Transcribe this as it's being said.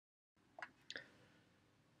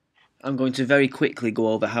I'm going to very quickly go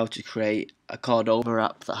over how to create a Cordova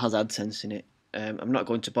app that has AdSense in it. I'm not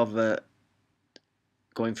going to bother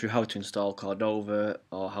going through how to install Cordova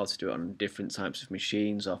or how to do it on different types of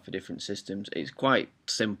machines or for different systems. It's quite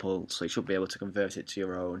simple, so you should be able to convert it to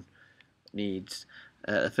your own needs.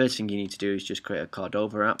 The first thing you need to do is just create a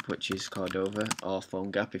Cordova app, which is Cordova, or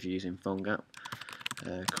PhoneGap if you're using PhoneGap.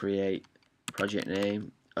 Create project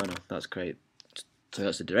name. Oh no, that's create. So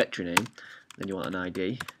that's the directory name. Then you want an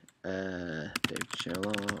ID. David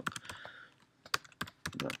Sherlock.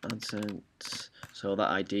 AdSense. So that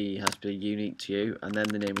ID has to be unique to you, and then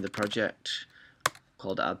the name of the project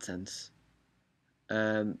called AdSense.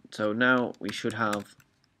 So now we should have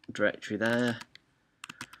a directory there,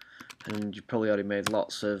 and you probably already made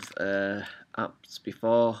lots of apps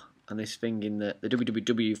before. And this thing in the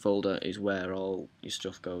www folder is where all your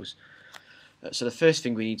stuff goes. So the first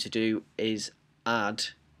thing we need to do is add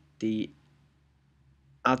the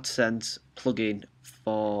AdSense plugin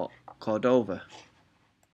for Cordova.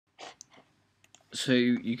 So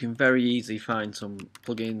you can very easily find some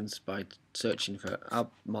plugins by searching for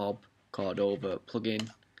AdMob Cordova plugin,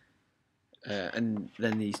 and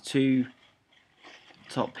then these two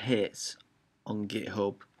top hits on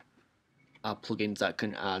GitHub are plugins that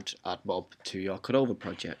can add AdMob to your Cordova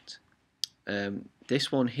project.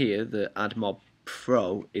 This one here, the AdMob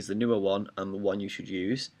Pro, is the newer one and the one you should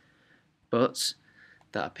use, but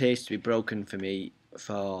that appears to be broken for me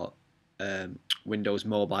for Windows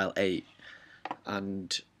Mobile 8,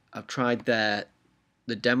 and I've tried the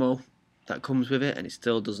demo that comes with it and it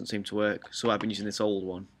still doesn't seem to work, so I've been using this old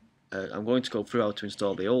one. I'm going to go through how to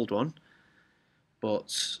install the old one,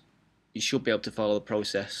 but you should be able to follow the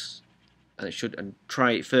process, and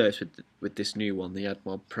try it first with this new one, the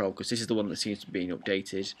AdMob Pro, because this is the one that seems to be being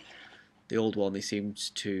updated. The old one, they seems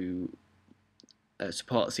to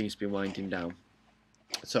support seems to be winding down.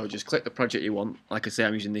 So just click the project you want. Like I say,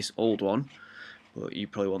 I'm using this old one, but you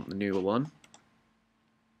probably want the newer one,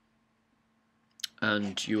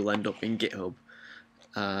 and you'll end up in GitHub.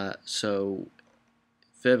 So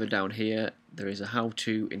further down here there is a how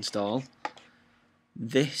to install.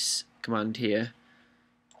 This command here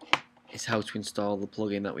is how to install the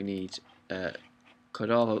plugin that we need.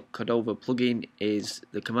 Cordova plugin is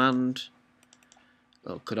the command,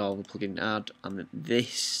 Cordova plugin add, and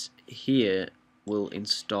this here will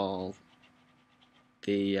install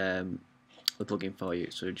the plugin for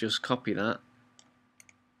you. So just copy that,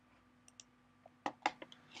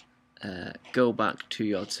 go back to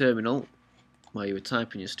your terminal where you were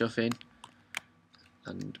typing your stuff in,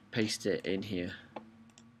 and paste it in here,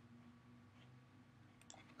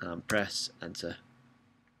 and press enter.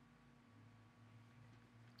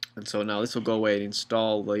 And so now this will go away and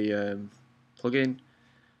install the plugin,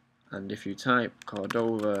 and if you type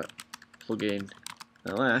Cordova plugin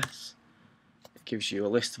ls, it gives you a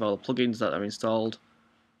list of all the plugins that are installed.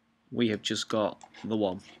 We have just got the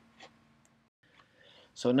one.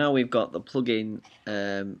 So now we've got the plugin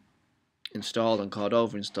installed and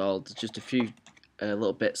Cordova installed. There's just a few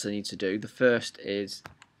little bits I need to do. The first is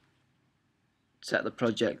set the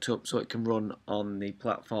project up so it can run on the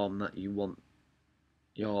platform that you want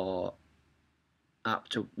your app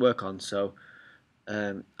to work on. So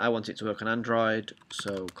I want it to work on Android,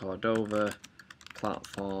 so Cordova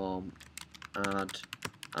platform add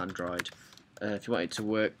Android. If you want it to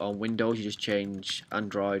work on Windows, you just change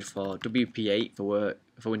Android for WP8 for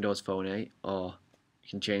Windows Phone 8, or you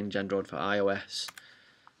can change Android for iOS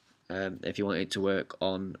if you want it to work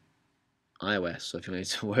on iOS, so if you want it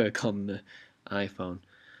to work on the iPhone.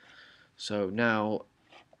 So now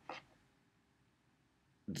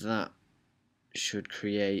that should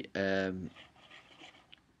create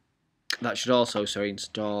that should also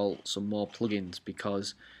install some more plugins,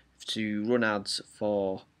 because to run ads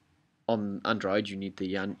on Android you need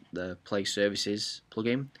the Play Services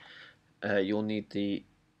plugin. You'll need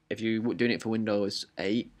if you're doing it for Windows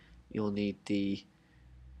 8, you'll need the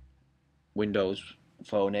Windows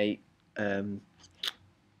Phone 8 AdMob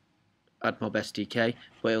SDK,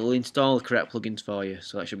 but it'll install the correct plugins for you,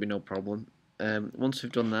 so that should be no problem. Once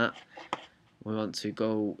we've done that, we want to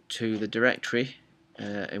go to the directory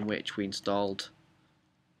in which we installed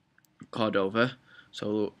Cordova.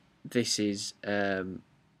 So this is the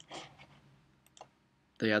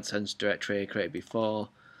AdSense directory I created before.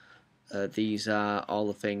 These are all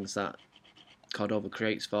the things that Cordova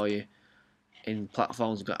creates for you. In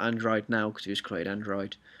platforms, we've got Android now because we just created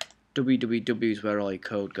Android. www is where all your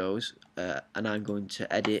code goes, and I'm going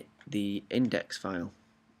to edit the index file.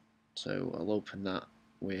 So I'll open that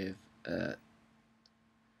with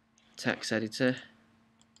text editor.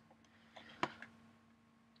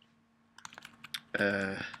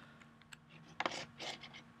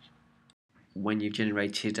 when you've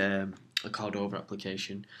generated a Cordova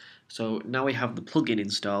application. So now we have the plugin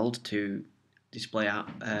installed to display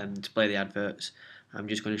the adverts. I'm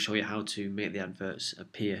just going to show you how to make the adverts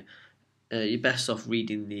appear. You're best off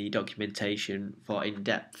reading the documentation for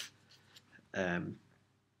in-depth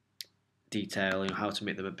detail, how to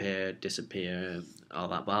make them appear, disappear, all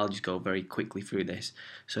that, but I'll just go very quickly through this.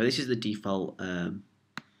 So this is the default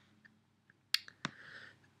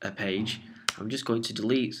page. I'm just going to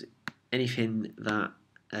delete anything that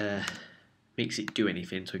makes it do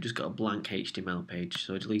anything, so I've just got a blank HTML page.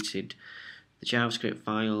 So I deleted the JavaScript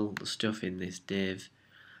file, the stuff in this div,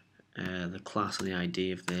 the class and the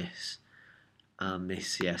ID of this, and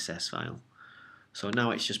this CSS file. So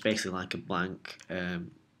now it's just basically like a blank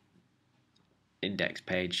index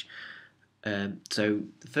page. So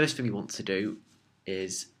the first thing we want to do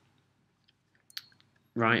is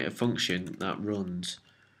write a function that runs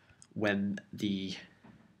when the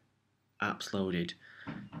app's loaded.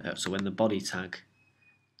 So when the body tag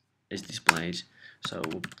is displayed. So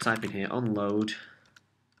we'll type in here onload.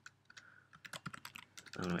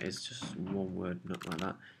 Oh no, it's just one word, not like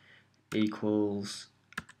that. Equals,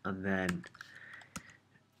 and then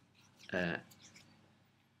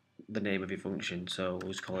the name of your function, so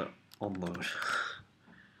we'll just call it onload.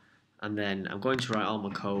 And then I'm going to write all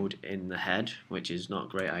my code in the head, which is not a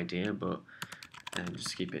great idea, but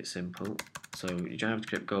just keep it simple. So your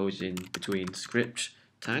JavaScript goes in between script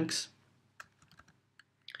tags.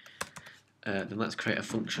 Then let's create a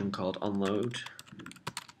function called onload.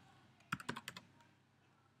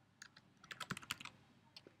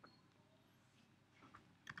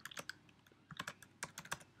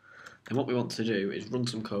 And what we want to do is run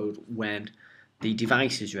some code when the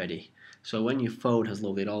device is ready. So when your phone has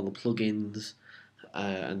loaded all the plugins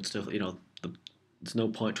and stuff, there's no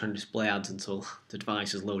point trying to display ads until the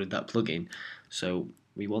device has loaded that plugin. So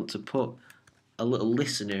we want to put a little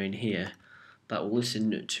listener in here that will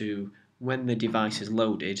listen to when the device is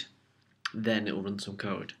loaded, then it will run some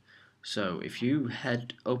code. So if you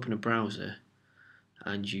open a browser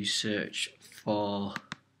and you search for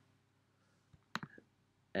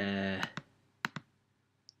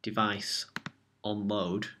device on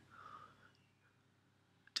load,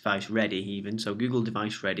 device ready even, so Google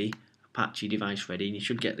device ready, Apache device ready, and you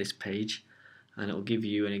should get this page, and it will give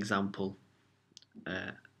you an example.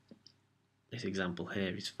 This example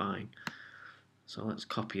here is fine, so let's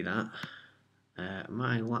copy that.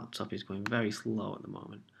 My laptop is going very slow at the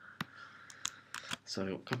moment,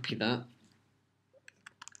 so copy that.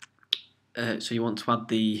 So you want to add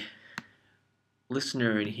the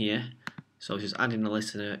listener in here, so just adding a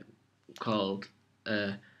listener called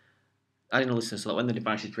adding a listener so that when the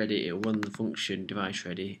device is ready, it will run the function device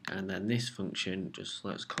ready, and then this function, just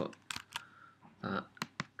let's cut that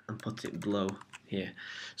and put it below here.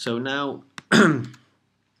 So now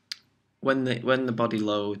when the body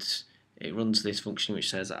loads, it runs this function which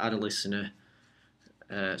says add a listener,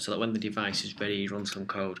 so that when the device is ready, run some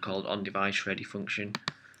code called onDeviceReady function,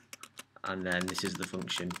 and then this is the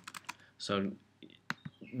function. So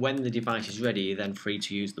when the device is ready, you're then free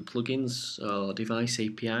to use the plugins or device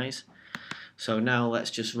APIs. So now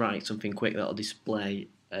let's just write something quick that'll display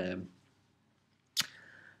an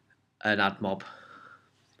AdMob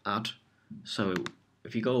ad. So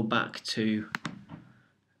if you go back to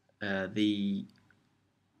the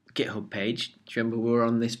GitHub page, do you remember we were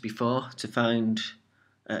on this before to find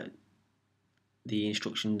the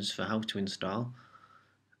instructions for how to install?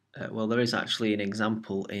 Well, there is actually an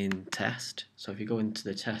example in test. So if you go into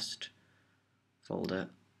the test folder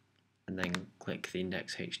and then click the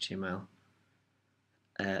index.html,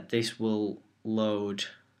 this will load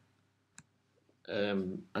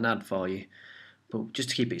an ad for you. But just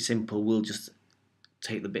to keep it simple, we'll just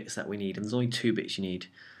take the bits that we need, and there's only two bits you need.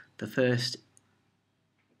 The first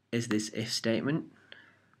is this if statement,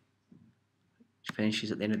 which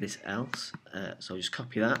finishes at the end of this else. So just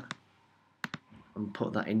copy that and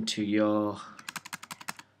put that into your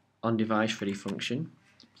onDeviceReady function.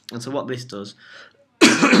 And so what this does,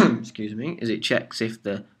 excuse me, is it checks if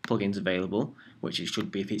the plugin's available, which it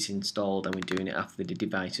should be if it's installed and we're doing it after the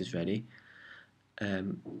device is ready.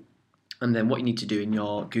 And then what you need to do in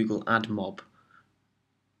your Google AdMob,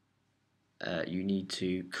 you need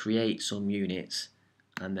to create some units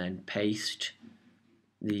and then paste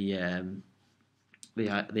the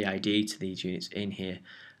ID to these units in here,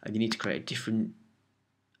 and you need to create a different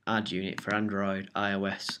ad unit for Android,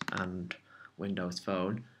 iOS and Windows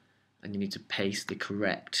Phone, and you need to paste the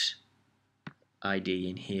correct ID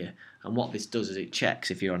in here. And what this does is it checks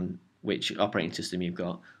if you're on which operating system you've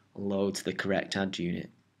got, and loads the correct ad unit.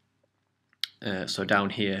 So down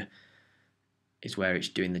here is where it's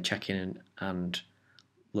doing the checking and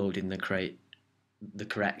loading the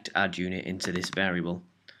correct add unit into this variable.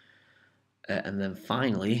 And then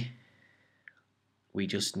finally, we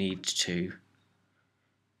just need to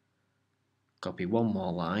copy one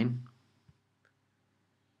more line.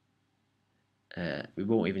 We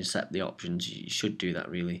won't even set the options, you should do that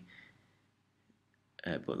really.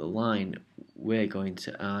 But the line we're going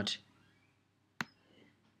to add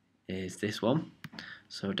is this one.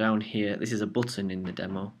 So down here, this is a button in the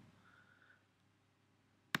demo,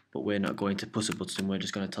 but we're not going to push a button, we're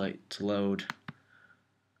just going to tell it to load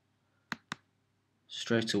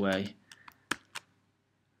straight away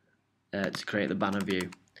to create the banner view.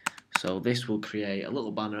 So this will create a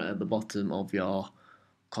little banner at the bottom of your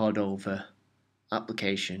Cordova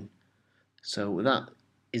application. So that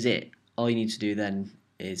is it. All you need to do then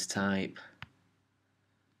is type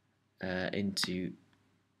into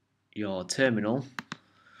your terminal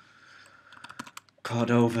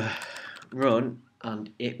Cordova run,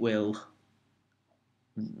 and it will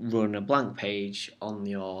run a blank page on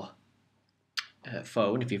your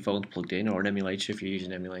phone if your phone's plugged in, or an emulator if you're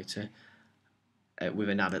using an emulator, with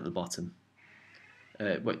an ad at the bottom.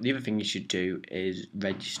 But the other thing you should do is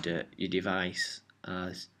register your device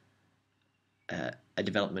as a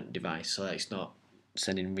development device, so that it's not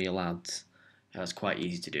sending real ads. That's quite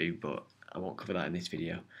easy to do, but I won't cover that in this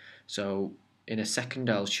video. So in a second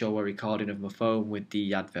I'll show a recording of my phone with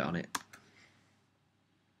the advert on it.